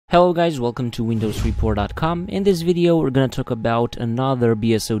Hello guys, welcome to windowsreport.com. In this video we're going to talk about another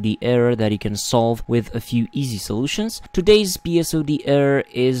BSOD error that you can solve with a few easy solutions. Today's BSOD error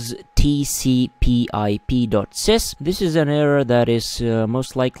is tcpip.sys. This is an error that is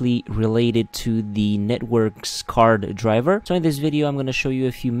most likely related to the network's card driver. So in this video I'm going to show you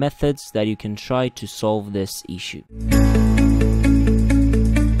a few methods that you can try to solve this issue.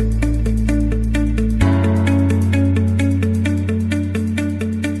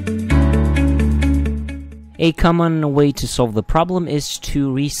 A common way to solve the problem is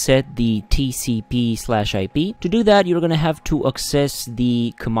to reset the tcp/ip. To do that, you're going to have to access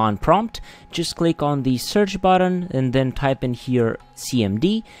the command prompt. Just click on the search button and then type in here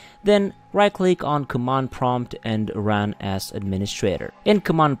cmd. Then right-click on command prompt and run as administrator. In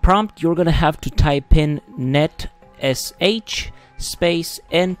command prompt, you're going to have to type in netsh space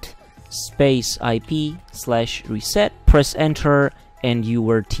int space ip/reset. Press enter and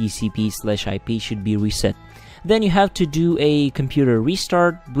your tcp/ip should be reset. Then you have to do a computer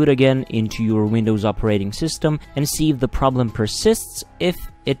restart, boot again into your Windows operating system and see if the problem persists. If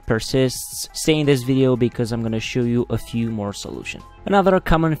it persists, stay in this video because I'm going to show you a few more solutions. Another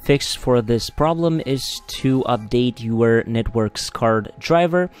common fix for this problem is to update your network's card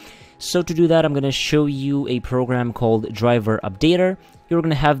driver. So to do that, I'm going to show you a program called Driver Updater. You're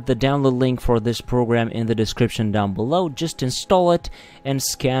going to have the download link for this program in the description down below. Just install it and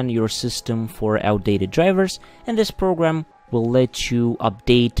scan your system for outdated drivers, and this program will let you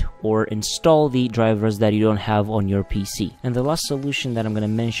update or install the drivers that you don't have on your PC. And the last solution that I'm going to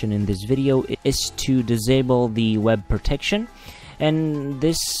mention in this video is to disable the web protection. And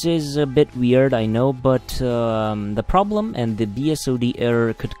this is a bit weird, I know, but the problem and the BSOD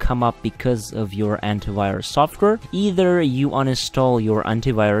error could come up because of your antivirus software. Either you uninstall your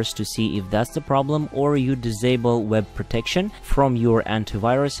antivirus to see if that's the problem, or you disable web protection from your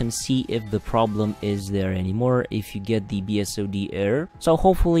antivirus and see if the problem is there anymore if you get the BSOD error. So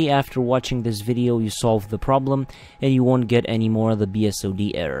hopefully after watching this video you solve the problem and you won't get any more of the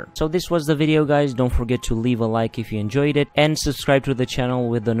BSOD error. So this was the video, guys. Don't forget to leave a like if you enjoyed it and subscribe to the channel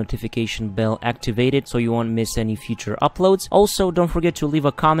with the notification bell activated so you won't miss any future uploads. Also, don't forget to leave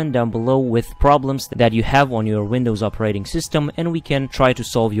a comment down below with problems that you have on your Windows operating system, and we can try to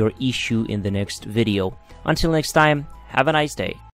solve your issue in the next video. Until next time, have a nice day.